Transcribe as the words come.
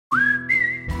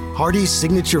Hardee's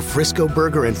signature Frisco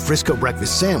Burger and Frisco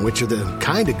Breakfast Sandwich are the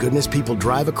kind of goodness people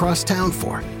drive across town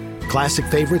for. Classic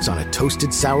favorites on a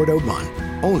toasted sourdough bun.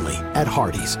 Only at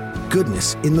Hardee's.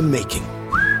 Goodness in the making.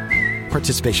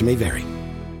 Participation may vary.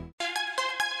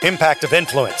 Impact of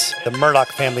influence, the Murdaugh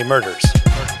family murders.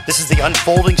 This is the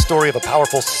unfolding story of a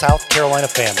powerful South Carolina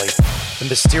family, the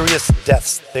mysterious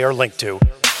deaths they are linked to,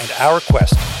 and our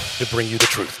quest to bring you the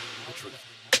truth.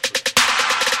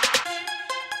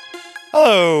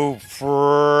 Hello,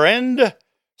 friend.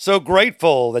 So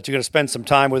grateful that you're going to spend some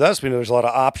time with us. We know there's a lot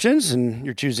of options, and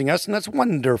you're choosing us, and that's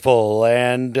wonderful.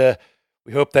 And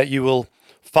we hope that you will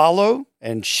follow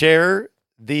and share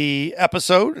the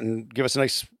episode and give us a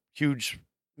nice, huge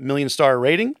 1,000,000-star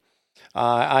rating.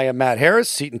 I am Matt Harris,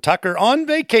 Seton Tucker on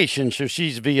vacation, so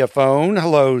she's via phone.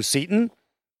 Hello, Seton.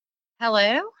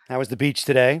 Hello. How was the beach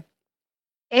today?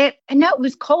 It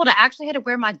was cold. I actually had to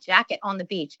wear my jacket on the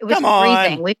beach. It was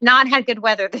freezing. We've not had good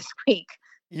weather this week.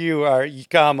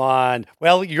 Come on.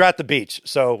 Well, you're at the beach,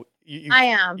 so I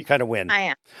am. You kind of win.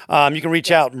 I am. You can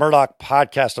reach out, Murdaugh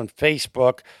Podcast on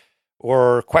Facebook,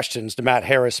 or questions to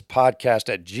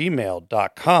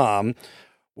mattharrispodcast@gmail.com.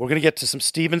 We're going to get to some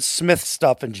Stephen Smith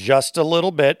stuff in just a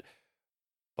little bit,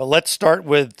 but let's start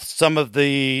with some of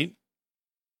the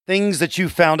things that you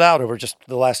found out over just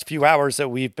the last few hours that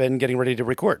we've been getting ready to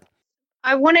record.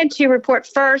 I wanted to report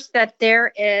first that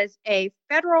there is a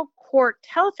federal court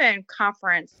telephone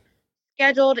conference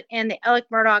scheduled in the Alec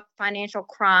Murdaugh financial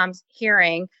crimes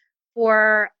hearing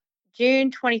for June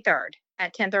 23rd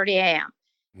at 10:30 a.m.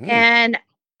 And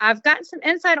I've gotten some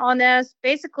insight on this.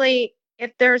 Basically,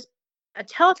 if there's a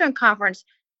telephone conference,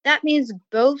 that means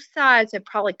both sides have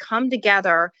probably come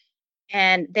together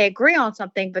and they agree on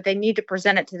something, but they need to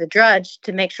present it to the judge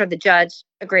to make sure the judge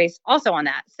agrees also on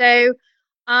that. So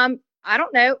I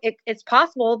don't know. It's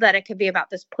possible that it could be about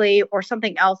this plea or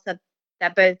something else that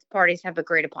both parties have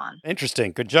agreed upon.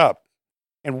 Interesting. Good job.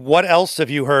 And what else have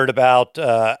you heard about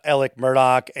Alec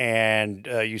Murdaugh? And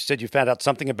you said you found out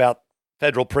something about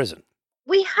federal prison.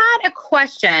 We had a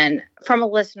question from a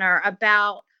listener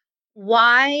about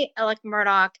why Alec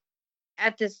Murdaugh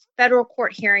at this federal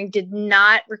court hearing did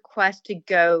not request to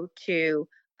go to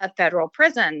a federal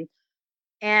prison.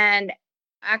 And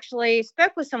actually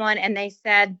spoke with someone and they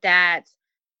said that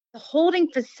the holding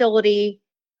facility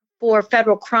for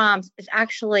federal crimes is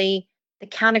actually the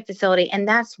county facility, and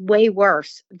that's way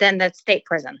worse than the state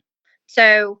prison.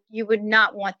 So you would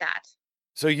not want that.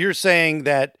 So you're saying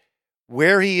that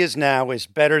where he is now is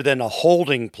better than a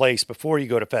holding place before you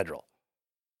go to federal?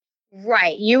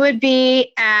 Right. You would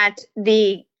be at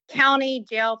the county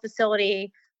jail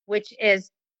facility, which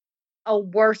is a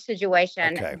worse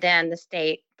situation than the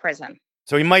state prison.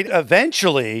 So he might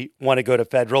eventually want to go to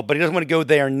federal, but he doesn't want to go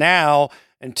there now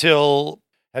until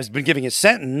has been giving his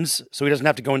sentence, so he doesn't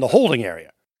have to go in the holding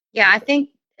area. Yeah, I think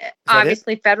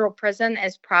obviously federal prison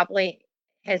is probably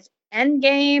his end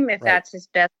game if that's his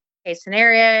best case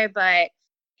scenario. But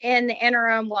in the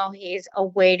interim, while he's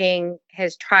awaiting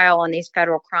his trial on these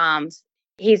federal crimes,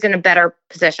 he's in a better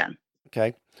position.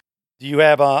 Okay. Do you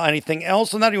have anything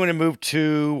else on that? Or do you want to move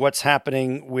to what's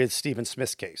happening with Stephen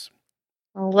Smith's case?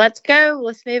 Let's go.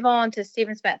 Let's move on to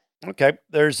Stephen Smith. Okay.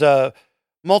 There's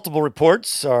multiple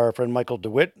reports. Our friend Michael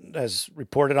DeWitt has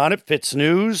reported on it. Fitz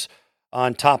News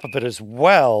on top of it as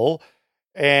well.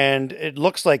 And it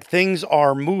looks like things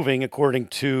are moving according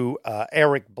to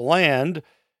Eric Bland.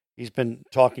 He's been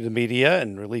talking to the media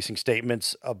and releasing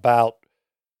statements about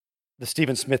the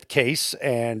Stephen Smith case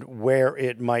and where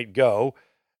it might go.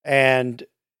 And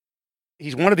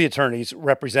he's one of the attorneys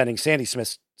representing Sandy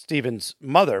Smith, Stephen's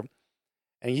mother.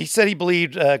 And he said he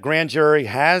believed a grand jury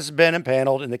has been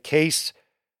impaneled in the case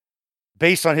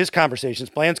based on his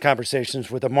conversations, Bland's conversations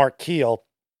with a Mark Keel,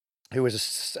 who is a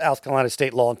South Carolina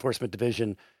State Law Enforcement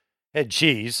Division head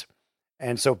cheese.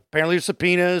 And so apparently there's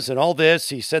subpoenas and all this.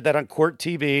 He said that on court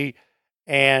TV.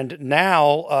 And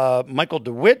now Michael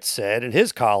DeWitt said in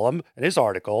his column, in his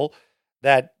article,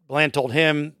 that Bland told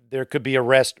him there could be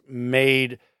arrest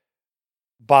made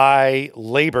by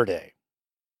Labor Day.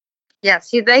 Yes,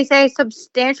 they say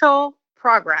substantial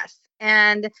progress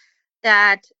and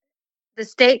that the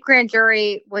state grand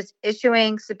jury was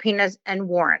issuing subpoenas and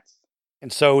warrants.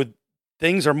 And so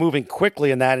things are moving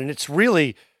quickly in that. And it's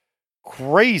really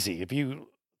crazy. If you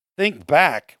think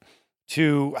back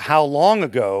to how long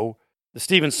ago the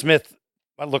Stephen Smith,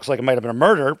 it looks like it might have been a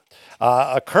murder,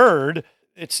 occurred,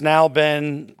 it's now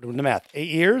been, doing the math, 8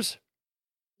 years?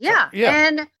 Yeah.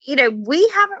 And, we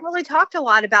haven't really talked a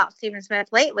lot about Stephen Smith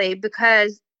lately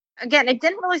because, again, it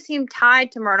didn't really seem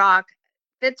tied to Murdaugh.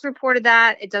 Fitz reported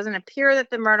that. It doesn't appear that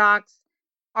the Murdaughs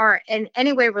are in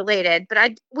any way related,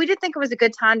 but we did think it was a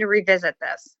good time to revisit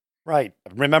this. Right.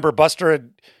 Remember, Buster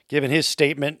had given his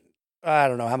statement, I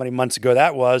don't know how many months ago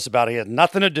that was, about he had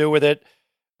nothing to do with it,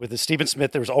 with the Stephen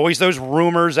Smith. There was always those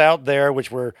rumors out there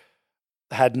which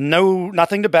had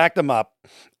nothing to back them up.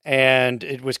 And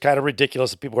it was kind of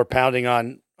ridiculous that people were pounding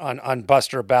on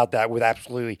Buster about that with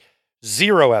absolutely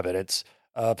zero evidence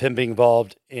of him being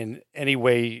involved in any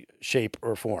way, shape,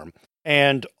 or form.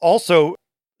 And also,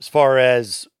 as far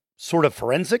as sort of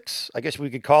forensics, I guess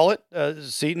we could call it,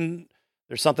 Seton,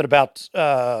 there's something about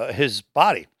his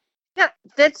body. Yeah,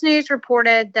 Fitz News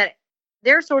reported that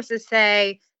their sources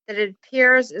say that it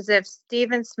appears as if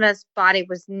Stephen Smith's body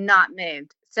was not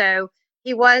moved. So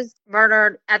he was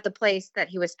murdered at the place that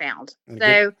he was found. Okay.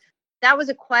 So that was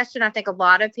a question I think a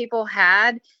lot of people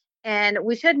had. And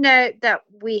we should note that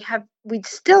we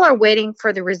still are waiting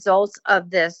for the results of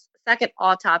this second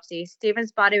autopsy.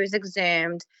 Stephen's body was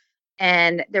exhumed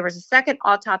and there was a second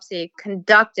autopsy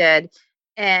conducted,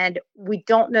 and we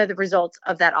don't know the results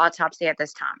of that autopsy at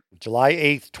this time. July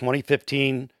 8th,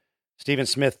 2015, Stephen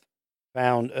Smith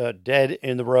found dead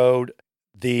in the road.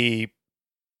 The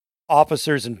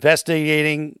officers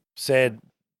investigating said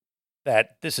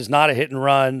that this is not a hit and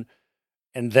run.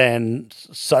 And then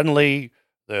suddenly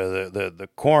the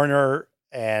coroner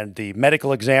and the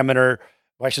medical examiner,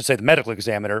 well, I should say the medical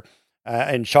examiner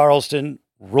in Charleston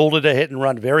ruled it a hit and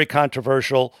run, very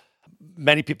controversial.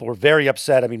 Many people were very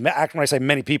upset. I mean, when I say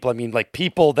many people, I mean like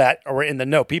people that are in the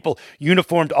know,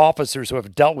 uniformed officers who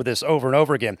have dealt with this over and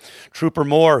over again. Trooper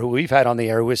Moore, who we've had on the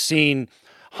air, who has seen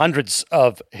hundreds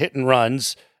of hit and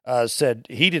runs, said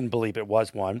he didn't believe it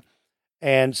was one.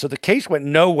 And so the case went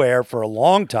nowhere for a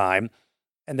long time.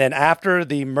 And then after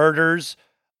the murders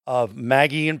of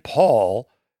Maggie and Paul,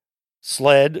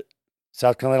 SLED,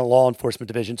 South Carolina Law Enforcement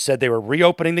Division, said they were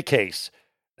reopening the case.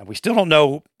 And we still don't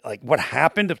know like what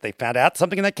happened, if they found out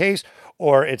something in that case,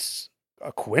 or it's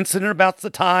a coincidence about the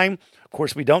time. Of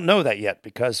course, we don't know that yet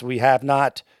because we have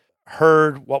not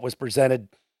heard what was presented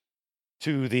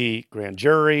to the grand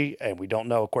jury. And we don't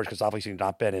know, of course, because obviously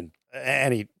not been in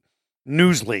any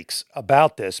news leaks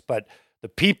about this. But the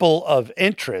people of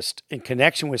interest in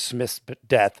connection with Smith's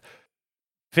death,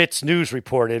 Fitz News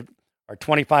reported, are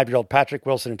 25-year-old Patrick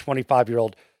Wilson and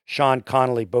 25-year-old Sean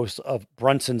Connolly, both of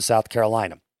Brunson, South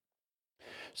Carolina.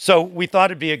 So we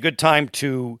thought it'd be a good time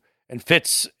and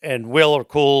Fitz and Will are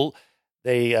cool.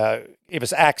 They gave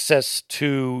us access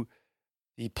to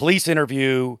the police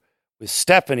interview with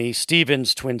Stephanie,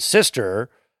 Stephen's twin sister,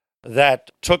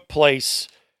 that took place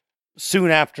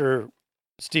soon after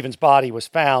Stephen's body was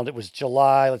found. It was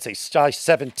July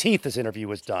 17th, this interview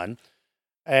was done.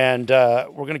 And we're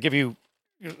going to give you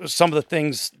some of the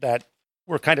things that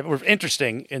were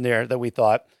interesting in there that we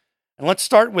thought. And let's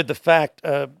start with the fact,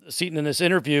 Seton, in this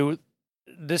interview,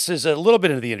 this is a little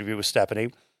bit into the interview with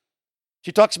Stephanie.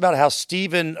 She talks about how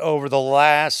Stephen, over the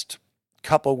last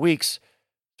couple of weeks,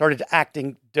 started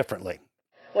acting differently.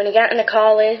 When he got into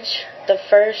college, the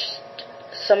first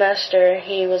semester,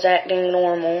 he was acting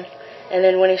normal. And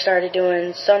then when he started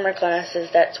doing summer classes,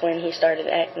 that's when he started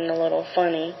acting a little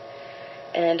funny.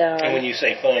 And when you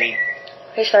say funny?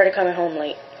 He started coming home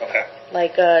late. Okay.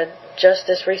 Like just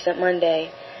this recent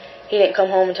Monday, he didn't come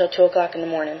home until 2 o'clock in the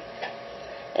morning.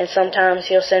 And sometimes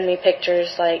he'll send me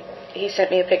pictures, like he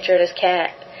sent me a picture of his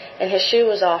cat, and his shoe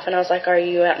was off, and I was like, "Are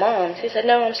you at Mom's?" He said,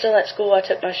 "No, I'm still at school. I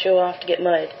took my shoe off to get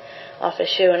mud off his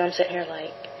shoe." And I'm sitting here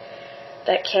like,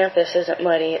 that campus isn't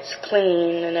muddy, it's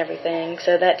clean and everything,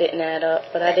 so that didn't add up.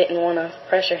 But I didn't want to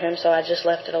pressure him, so I just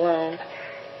left it alone.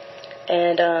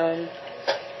 And,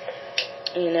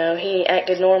 he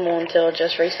acted normal until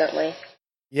just recently.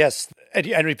 Yes, and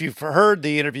if you've heard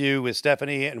the interview with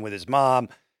Stephanie and with his mom,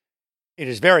 it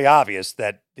is very obvious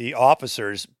that the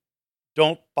officers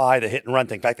don't buy the hit and run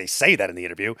thing. In fact, they say that in the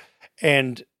interview.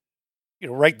 And,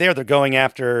 right there, they're going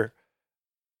after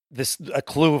a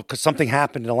clue because something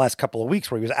happened in the last couple of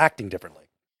weeks where he was acting differently.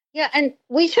 Yeah, and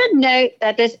we should note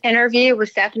that this interview with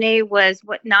Stephanie was,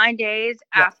 9 days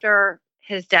after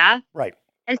his death? Right.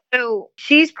 And so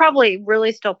she's probably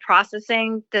really still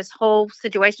processing this whole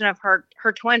situation of her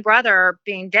twin brother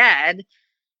being dead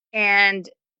and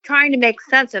trying to make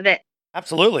sense of it.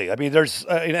 Absolutely. I mean, there's,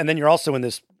 and then you're also in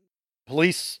this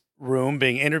police room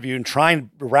being interviewed and trying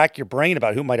to rack your brain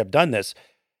about who might have done this.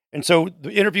 And so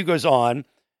the interview goes on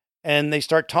and they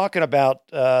start talking about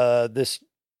this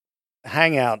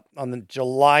hangout on the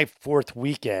July 4th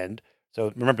weekend.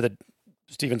 So remember that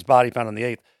Stephen's body found on the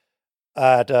 8th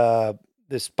at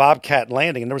this Bobcat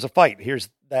Landing, and there was a fight. Here's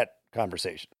that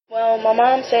conversation. Well, my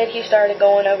mom said he started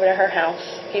going over to her house.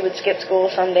 He would skip school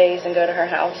some days and go to her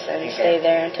house and stay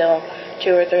there until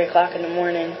 2 or 3 o'clock in the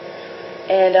morning.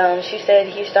 And she said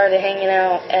he started hanging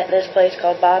out at this place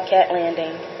called Bobcat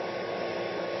Landing.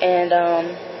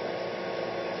 And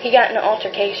he got in an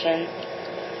altercation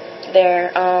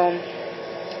there.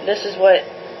 This is what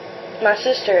my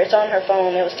sister, it's on her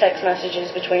phone, it was text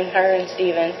messages between her and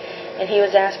Stephen, and he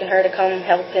was asking her to come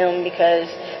help him because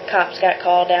cops got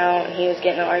called out and he was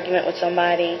getting in an argument with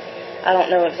somebody. I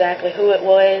don't know exactly who it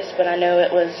was, but I know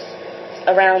it was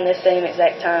around this same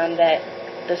exact time that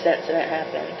this incident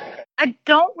happened. I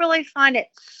don't really find it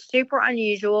super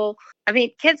unusual. I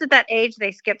mean, kids at that age,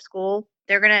 they skip school.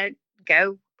 They're going to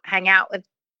go hang out with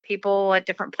people at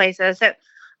different places. So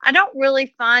I don't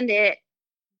really find it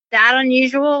that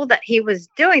unusual that he was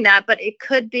doing that, but it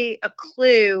could be a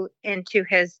clue into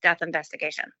his death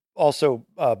investigation. Also,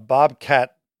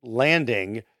 Bobcat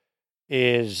Landing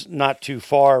is not too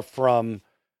far from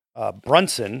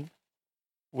Brunson,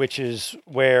 which is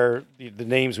where the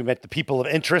names we met, the people of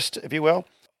interest, if you will,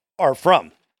 are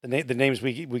from. The names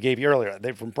we gave you earlier,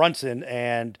 they're from Brunson,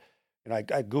 and I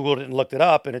Googled it and looked it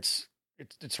up, and it's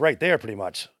right there pretty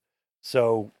much.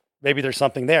 So maybe there's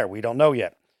something there. We don't know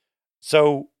yet.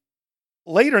 So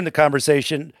later in the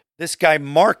conversation, this guy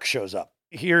Mark shows up.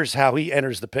 Here's how he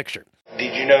enters the picture.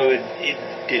 Did you know,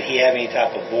 did he have any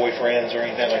type of boyfriends or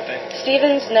anything like that?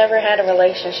 Stephen's never had a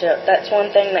relationship. That's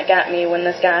one thing that got me when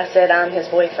this guy said I'm his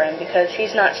boyfriend, because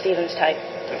he's not Stephen's type.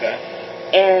 Okay.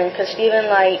 And because Stephen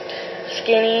liked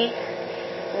skinny,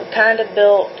 kind of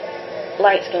built,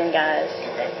 light-skinned guys.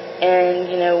 Okay. And,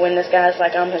 when this guy's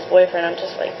like, I'm his boyfriend, I'm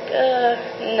just like,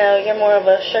 no, you're more of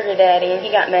a sugar daddy. And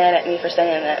he got mad at me for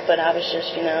saying that, but I was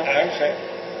just, I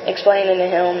understand. explaining to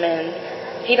him,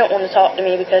 and he don't want to talk to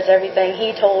me because everything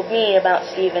he told me about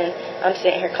Stephen, I'm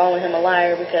sitting here calling him a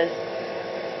liar because...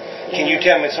 Can you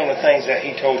tell me some of the things that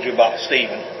he told you about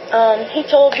Stephen? He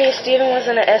told me Stephen was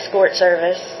in an escort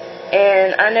service,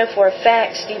 and I know for a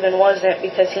fact Stephen wasn't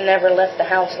because he never left the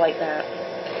house like that.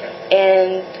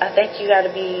 And I think you got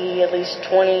to be at least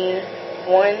 21,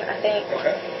 I think.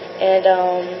 Okay.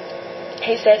 And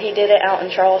he said he did it out in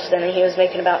Charleston, and he was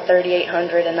making about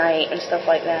 $3,800 a night and stuff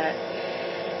like that.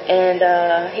 And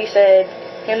he said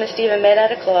him and Stephen met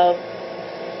at a club,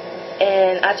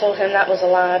 and I told him that was a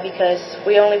lie because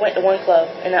we only went to one club,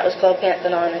 and that was Club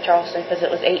Pantheon in Charleston because it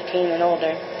was 18 and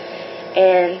older.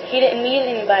 And he didn't meet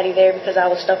anybody there because I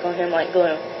was stuck on him like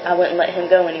glue. I wouldn't let him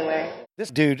go anywhere. This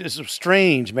dude is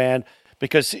strange, man,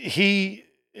 because he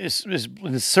is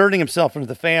inserting himself into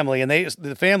the family, and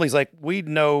the family's like, we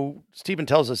know Stephen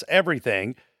tells us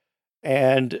everything.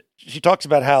 And she talks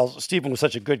about how Stephen was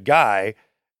such a good guy,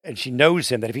 and she knows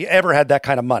him, that if he ever had that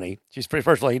kind of money, first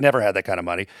of all, he never had that kind of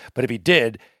money, but if he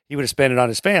did, he would have spent it on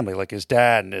his family, like his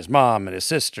dad and his mom and his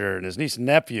sister and his niece and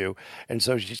nephew. And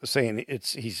so she's saying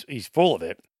he's full of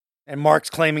it. And Mark's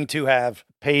claiming to have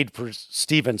paid for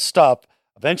Stephen's stuff.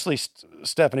 Eventually,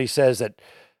 Stephanie says that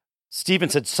Stephen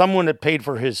said someone had paid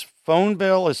for his phone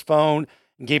bill, his phone,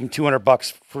 and gave him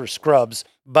 $200 for scrubs.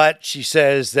 But she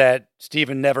says that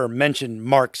Stephen never mentioned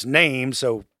Mark's name,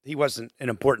 so he wasn't an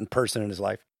important person in his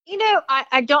life.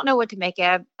 I don't know what to make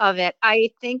of it.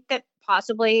 I think that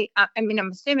possibly, I'm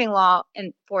assuming law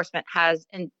enforcement has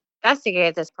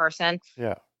investigated this person.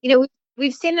 Yeah.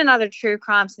 We've seen in other true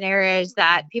crime scenarios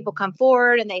that people come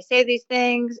forward and they say these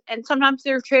things, and sometimes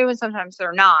they're true and sometimes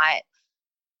they're not.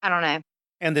 I don't know.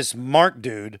 And this Mark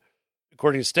dude,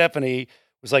 according to Stephanie,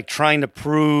 was like trying to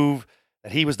prove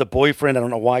that he was the boyfriend. I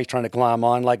don't know why he's trying to glom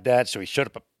on like that. So he showed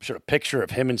a picture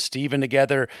of him and Stephen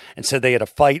together and said they had a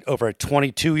fight over a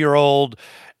 22-year-old.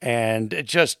 And it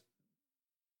just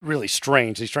really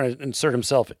strange. He's trying to insert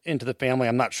himself into the family.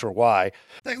 I'm not sure why.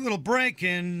 Take a little break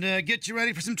and get you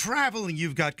ready for some traveling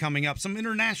you've got coming up. Some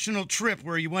international trip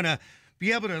where you want to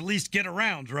be able to at least get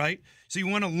around, right? So you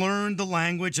want to learn the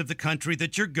language of the country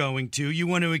that you're going to. You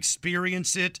want to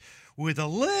experience it with a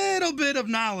little bit of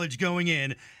knowledge going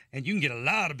in. And you can get a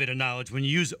lot of bit of knowledge when you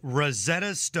use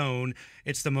Rosetta Stone.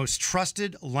 It's the most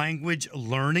trusted language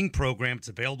learning program. It's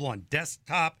available on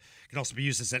desktop. It can also be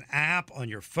used as an app on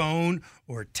your phone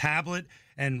or tablet.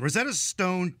 And Rosetta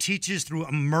Stone teaches through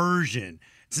immersion.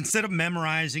 It's instead of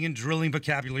memorizing and drilling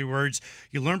vocabulary words,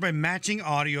 you learn by matching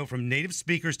audio from native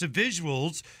speakers to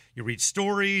visuals. You read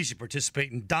stories, you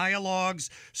participate in dialogues,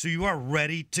 so you are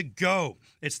ready to go.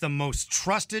 It's the most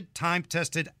trusted,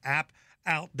 time-tested app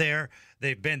out there.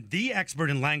 They've been the expert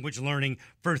in language learning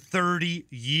for 30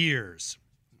 years.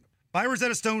 Buy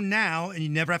Rosetta Stone now, and you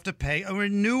never have to pay a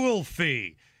renewal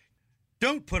fee.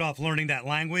 Don't put off learning that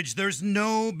language. There's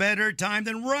no better time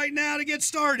than right now to get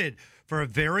started. For a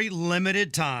very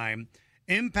limited time,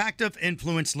 Impact of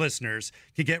Influence listeners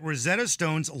can get Rosetta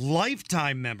Stone's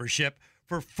lifetime membership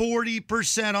for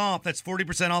 40% off. That's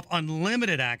 40% off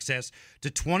unlimited access to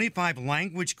 25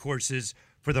 language courses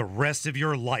for the rest of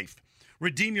your life.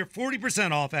 Redeem your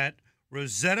 40% off at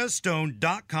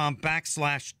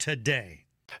rosettastone.com/today.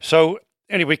 So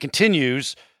anyway,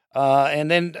 continues, and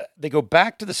then they go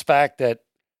back to this fact that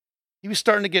he was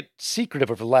starting to get secretive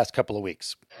over the last couple of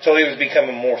weeks. So he was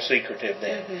becoming more secretive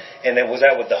then. And then was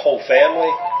that with the whole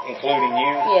family, including you?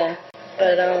 Yeah,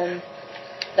 but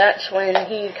that's when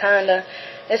he kind of,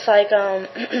 it's like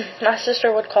my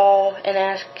sister would call and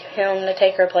ask him to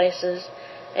take her places,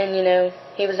 and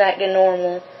he was acting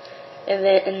normal. And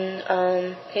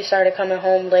then he started coming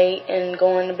home late and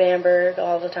going to Bamberg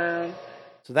all the time.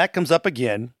 So that comes up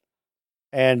again,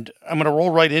 and I'm going to roll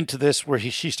right into this where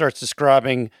she starts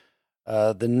describing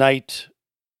the night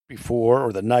before,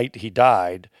 or the night he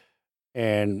died,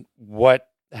 and what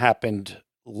happened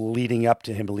leading up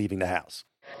to him leaving the house.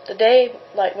 The day,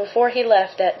 before he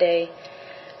left that day,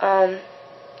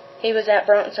 he was at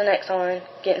Bronson Exxon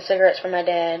getting cigarettes for my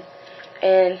dad,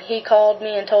 and he called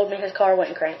me and told me his car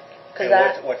wouldn't crank.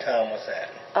 What time was that?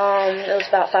 It was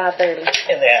about 5:30.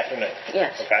 In the afternoon?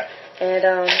 Yes. Okay. And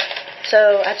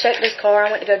so I checked his car. I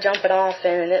went to go jump it off,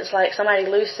 and it's like somebody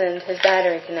loosened his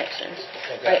battery connections.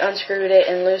 Okay. Unscrewed it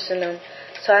and loosened them.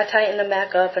 So I tightened them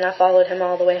back up, and I followed him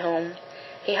all the way home.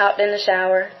 He hopped in the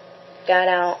shower, got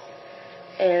out,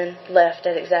 and left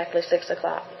at exactly 6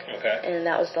 o'clock. Okay. And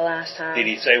that was the last time. Did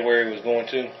he say where he was going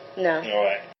to? No. All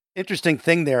right. Interesting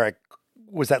thing there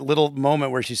was that little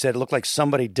moment where she said it looked like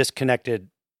somebody disconnected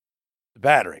the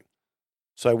battery.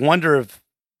 So I wonder if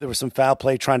there was some foul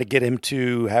play trying to get him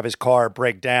to have his car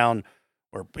break down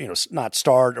or, not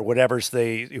start or whatever.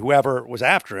 So whoever was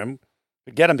after him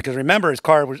could get him, because remember, his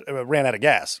car ran out of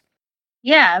gas.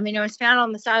 Yeah, it was found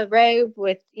on the side of the road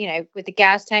with the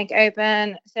gas tank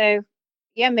open. So,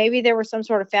 yeah, maybe there was some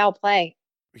sort of foul play.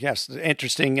 Yes,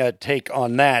 interesting take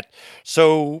on that.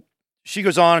 So she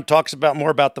goes on and talks more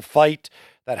about the fight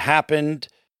that happened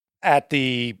at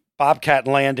the Bobcat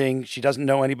landing. She doesn't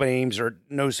know anybody's names or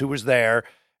knows who was there.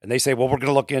 And they say, well, we're going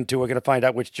to look into, we're going to find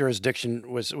out which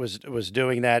jurisdiction was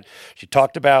doing that. She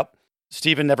talked about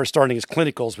Stephen never starting his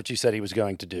clinicals, which he said he was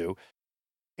going to do.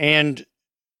 And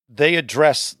they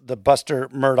address the Buster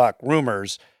Murdaugh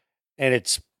rumors. And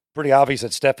it's pretty obvious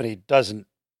that Stephanie doesn't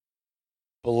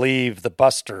believe the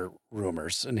Buster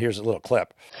rumors. And here's a little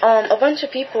clip. A bunch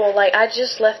of people, I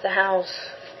just left the house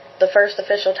the first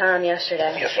official time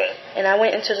yesterday. Yes, ma'am. And I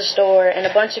went into the store, and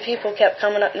a bunch of people kept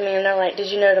coming up to me, and they're like,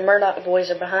 did you know the Murdaugh boys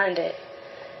are behind it?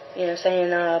 Saying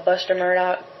Buster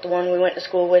Murdaugh, the one we went to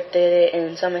school with, did it,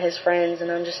 and some of his friends.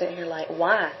 And I'm just sitting here like,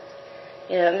 why?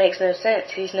 It makes no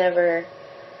sense. He's never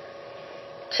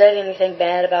said anything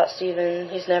bad about Stephen.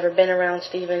 He's never been around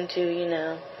Stephen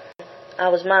to, I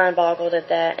was mind-boggled at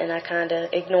that, and I kind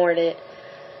of ignored it.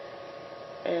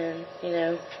 And,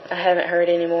 I haven't heard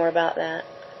any more about that.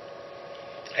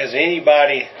 Has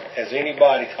anybody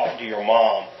talked to your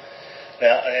mom?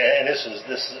 Now, and this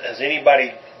has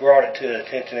anybody brought it to the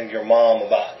attention of your mom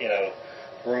about,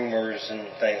 rumors and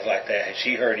things like that? Has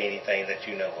she heard anything that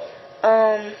you know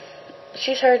of?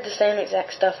 She's heard the same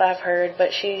exact stuff I've heard,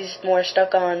 but she's more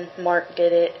stuck on Mark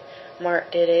did it,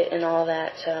 and all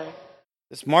that, so.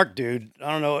 This Mark dude, I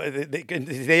don't know,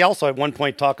 they also at one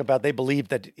point talk about they believe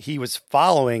that he was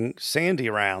following Sandy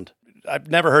around. I've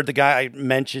never heard the guy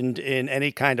mentioned in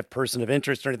any kind of person of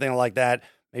interest or anything like that.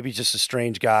 Maybe just a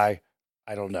strange guy.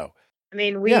 I don't know.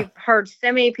 We've heard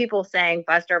so many people saying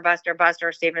Buster, Buster,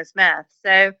 Buster, Stephen Smith.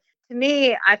 So to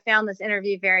me, I found this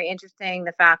interview very interesting.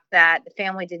 The fact that the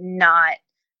family did not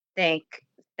think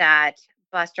that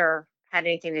Buster had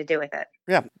anything to do with it.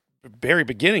 Yeah. Very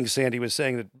beginning, Sandy was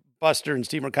saying that Buster and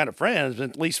Stephen were kind of friends,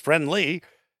 at least friendly.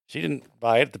 She didn't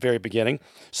buy it at the very beginning.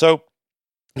 So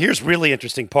here's really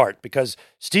interesting part, because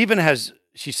Stephen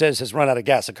she says, has run out of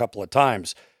gas a couple of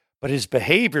times, but his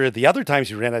behavior the other times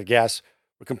he ran out of gas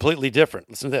were completely different.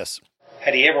 Listen to this.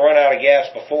 Had he ever run out of gas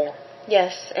before?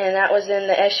 Yes, and that was in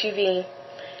the SUV,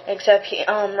 except he,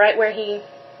 right where he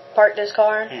parked his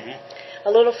car, a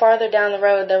little farther down the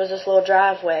road, there was this little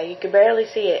driveway. You could barely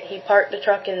see it. He parked the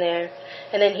truck in there,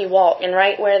 and then he walked, and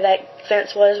right where that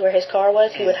fence was, where his car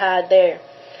was, he would hide there.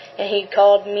 And he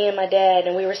called me and my dad,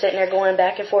 and we were sitting there going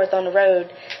back and forth on the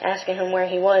road, asking him where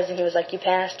he was, and he was like, you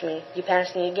passed me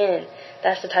again.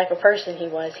 That's the type of person he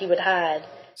was. He would hide.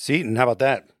 Seaton, how about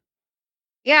that?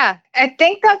 Yeah, I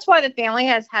think that's why the family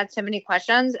has had so many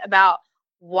questions about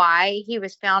why he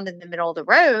was found in the middle of the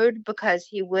road, because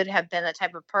he would have been the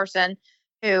type of person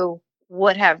who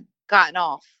would have gotten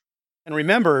off. And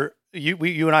remember,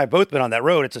 you and I have both been on that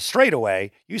road. It's a straightaway.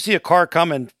 You see a car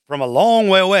coming from a long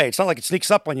way away. It's not like it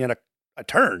sneaks up on you in a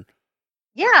turn.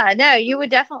 Yeah, no, you would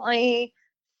definitely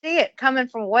see it coming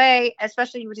from away,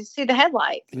 especially you would see the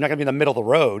headlights. You're not going to be in the middle of the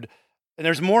road. And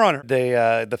there's more on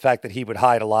the fact that he would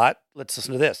hide a lot. Let's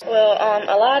listen to this. Well,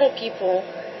 a lot of people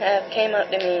have came up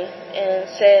to me and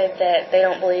said that they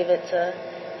don't believe it's a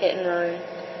hit and run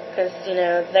because,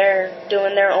 they're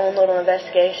doing their own little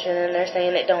investigation and they're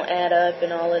saying it don't add up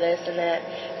and all of this and that.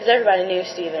 Because everybody knew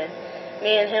Stephen.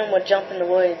 Me and him would jump in the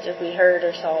woods if we heard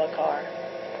or saw a car.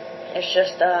 It's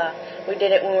just, we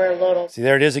did it when we were little. See,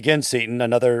 there it is again, Seton,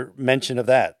 another mention of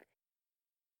that.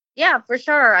 Yeah, for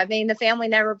sure. I mean, the family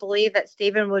never believed that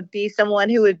Stephen would be someone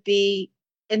who would be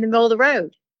in the middle of the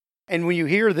road. And when you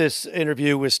hear this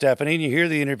interview with Stephanie and you hear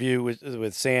the interview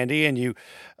with Sandy, and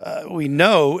we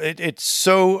know it's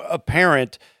so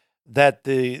apparent that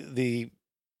the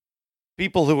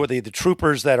people who are the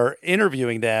troopers that are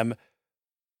interviewing them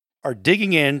are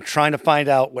digging in, trying to find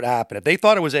out what happened. If they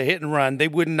thought it was a hit and run, they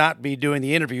would not be doing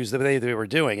the interviews the way they were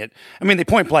doing it. I mean, they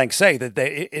point blank say that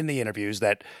in the interviews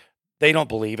that they don't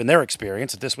believe in their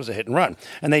experience that this was a hit and run.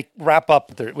 And they wrap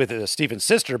up with Stephen's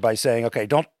sister by saying, okay,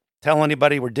 don't tell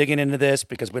anybody we're digging into this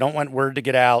because we don't want word to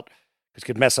get out because it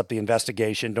could mess up the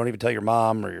investigation. Don't even tell your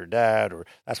mom or your dad, or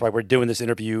that's why we're doing this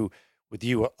interview with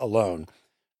you alone.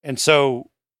 And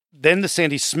so then the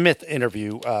Sandy Smith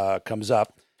interview comes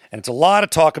up, and it's a lot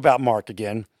of talk about Mark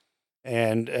again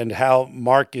and how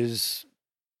Mark is,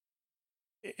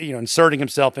 inserting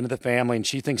himself into the family, and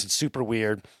she thinks it's super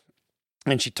weird.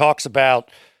 And she talks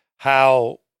about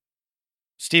how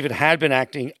Stephen had been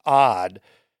acting odd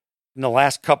in the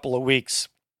last couple of weeks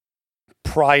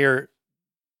prior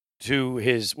to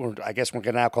his, I guess we're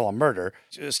going to now call him murder.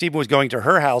 Stephen was going to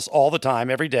her house all the time,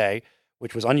 every day,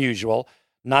 which was unusual,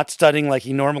 not studying like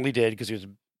he normally did because he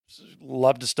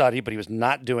loved to study, but he was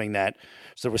not doing that.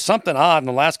 So there was something odd in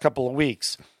the last couple of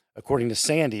weeks, according to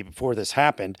Sandy, before this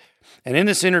happened. And in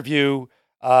this interview,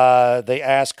 they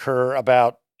ask her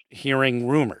about hearing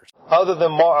rumors. Other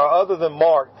than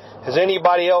Mark, has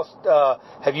anybody else?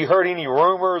 Have you heard any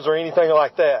rumors or anything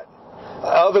like that?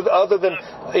 Other than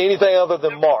anything other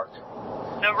than Mark.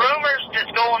 The rumors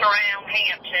that's going around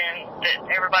Hampton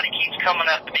that everybody keeps coming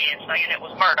up to me and saying it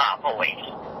was Murdoch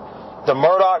boys. The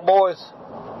Murdoch boys?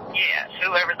 Yes,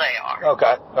 whoever they are.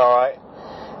 Okay, all right.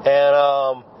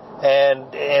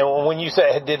 And when you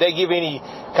say, did they give any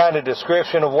kind of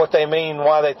description of what they mean,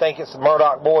 why they think it's the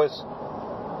Murdoch boys?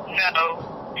 No.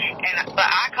 But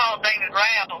I called David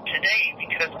Rao today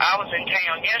because I was in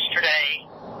town yesterday,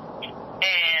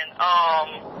 and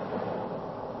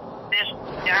this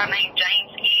guy named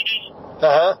James Eady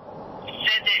said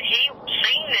that he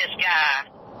seen this guy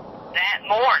that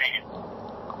morning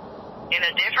in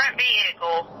a different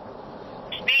vehicle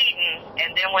speeding,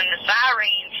 and then when the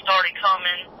sirens started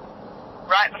coming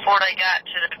right before they got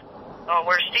to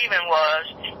where Stephen was,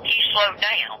 he slowed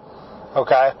down.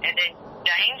 Okay. And then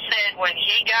James said when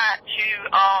he got to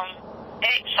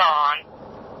Exxon,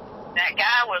 that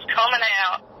guy was coming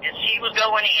out as he was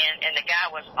going in, and the guy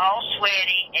was all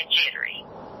sweaty and jittery.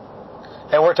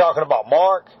 And we're talking about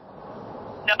Mark?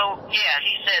 No, yeah,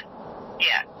 he said,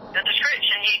 yeah. The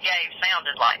description he gave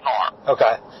sounded like Mark.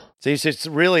 Okay. So it's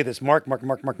really this Mark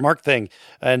thing.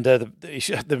 And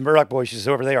the Murdoch boys, she says,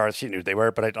 whoever they are, she knew they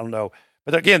were, but I don't know.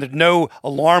 But again, no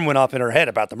alarm went off in her head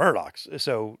about the Murdochs.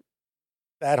 So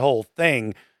that whole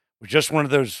thing was just one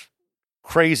of those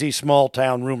crazy small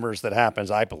town rumors that happens,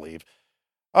 I believe.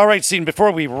 All right, Seton,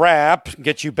 before we wrap,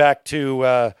 get you back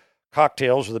to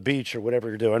cocktails or the beach or whatever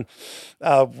you're doing,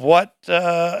 what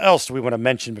else do we want to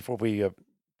mention before we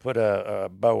put a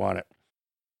bow on it?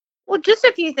 Well, just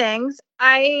a few things.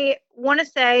 I want to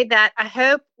say that I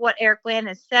hope what Eric Land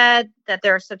has said, that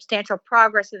there is substantial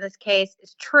progress in this case,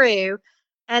 is true,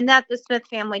 and that the Smith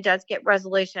family does get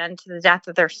resolution to the death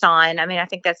of their son. I mean, I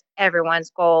think that's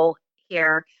everyone's goal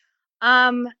here.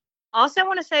 Also, I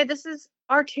want to say this is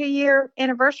our 2-year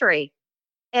anniversary,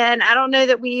 and I don't know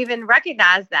that we even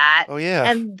recognize that. Oh,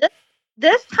 yeah. And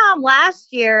this time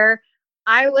last year,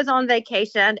 I was on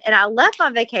vacation, and I left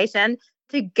on vacation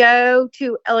to go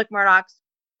to Alec Murdaugh's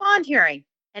bond hearing.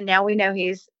 And now we know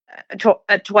he's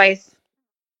a twice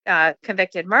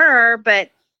convicted murderer,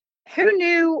 but who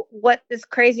knew what this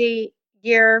crazy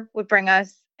year would bring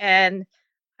us? And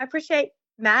I appreciate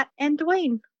Matt and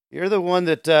Dwayne. You're the one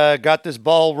that got this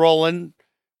ball rolling.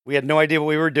 We had no idea what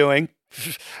we were doing,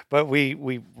 but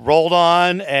we rolled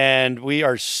on, and we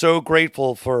are so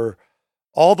grateful for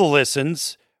all the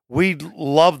listens. We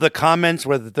love the comments,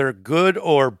 whether they're good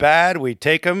or bad. We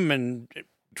take them and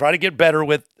try to get better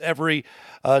with every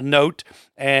note.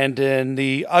 And in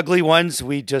the ugly ones,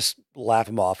 we just laugh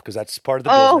them off because that's part of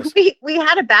the business. We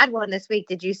had a bad one this week.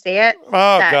 Did you see it? Oh,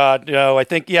 God. No, I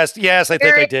think, yes, I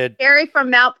think I did. Sherry from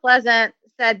Mount Pleasant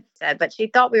said, but she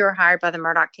thought we were hired by the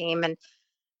Murdoch team, and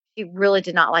she really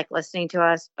did not like listening to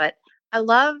us. But I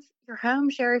love your home,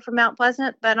 Sherry from Mount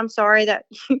Pleasant, but I'm sorry that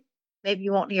maybe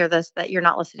you won't hear this, that you're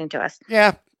not listening to us.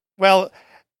 Yeah. Well,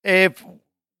 if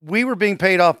we were being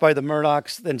paid off by the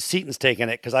Murdochs, then Seton's taking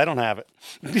it because I don't have it.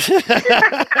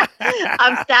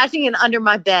 I'm stashing it under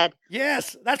my bed.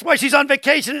 Yes. That's why she's on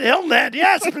vacation at Hilton Head.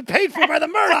 Yes. It's been paid for by the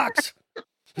Murdochs.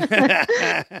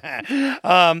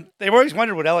 They've always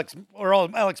wondered where all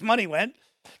Alex's money went.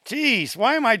 Jeez,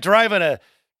 why am I driving a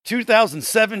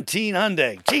 2017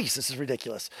 Hyundai? Jeez, this is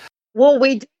ridiculous. Well,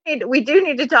 we do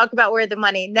need to talk about where the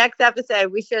money. Next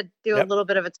episode, we should do a little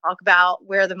bit of a talk about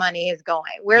where the money is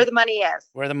going, where the money is.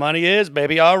 Where the money is,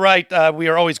 baby. All right. We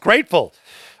are always grateful.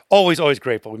 Always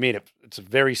grateful. We mean it. It's a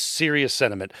very serious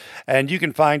sentiment. And you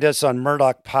can find us on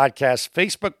Murdoch Podcast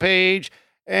Facebook page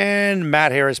and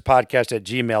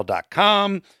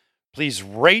mattharrispodcast@gmail.com. Please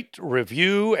rate,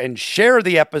 review, and share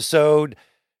the episode.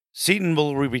 Seton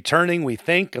will be returning, we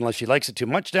think, unless she likes it too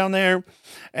much down there.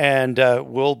 And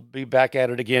we'll be back at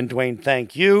it again. Dwayne,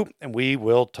 thank you. And we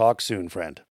will talk soon,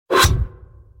 friend.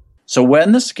 So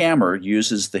when the scammer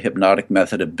uses the hypnotic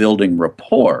method of building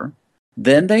rapport,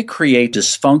 then they create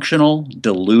dysfunctional,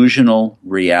 delusional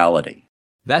reality.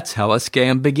 That's how a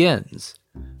scam begins.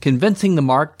 Convincing the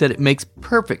mark that it makes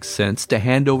perfect sense to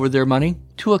hand over their money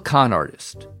to a con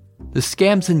artist. The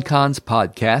Scams and Cons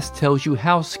podcast tells you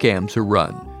how scams are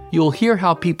run. You'll hear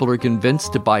how people are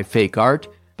convinced to buy fake art,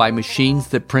 buy machines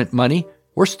that print money,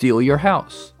 or steal your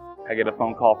house. I get a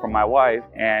phone call from my wife,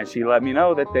 and she let me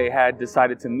know that they had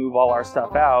decided to move all our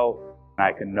stuff out.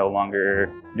 I could no longer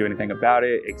do anything about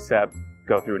it except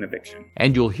go through an eviction.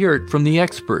 And you'll hear it from the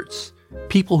experts,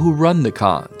 people who run the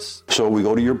cons. So we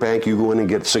go to your bank, you go in and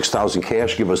get $6,000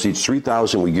 cash, give us each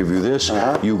 $3,000, we give you this.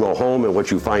 You go home, and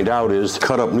what you find out is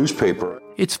cut up newspaper.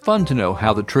 It's fun to know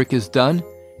how the trick is done,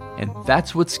 and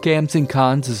that's what Scams and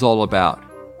Cons is all about.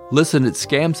 Listen at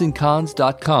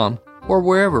scamsandcons.com or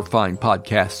wherever fine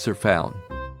podcasts are found.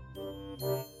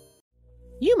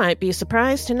 You might be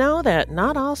surprised to know that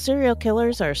not all serial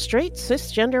killers are straight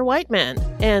cisgender white men,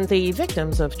 and the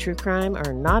victims of true crime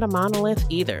are not a monolith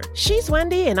either. She's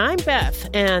Wendy and I'm Beth,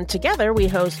 and together we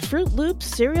host Fruit Loops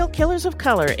Serial Killers of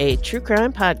Color, a true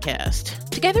crime podcast.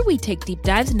 Together we take deep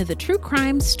dives into the true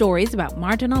crime stories about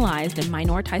marginalized and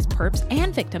minoritized perps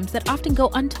and victims that often go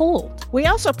untold. We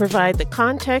also provide the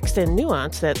context and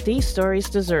nuance that these stories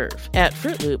deserve. At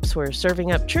Fruit Loops, we're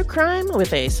serving up true crime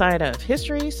with a side of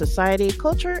history, society,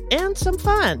 culture, and some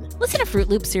fun. Listen to Fruit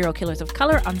Loops Serial Killers of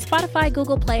Color on Spotify,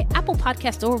 Google Play, Apple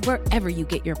Podcasts, or wherever you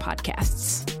get your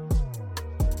podcasts.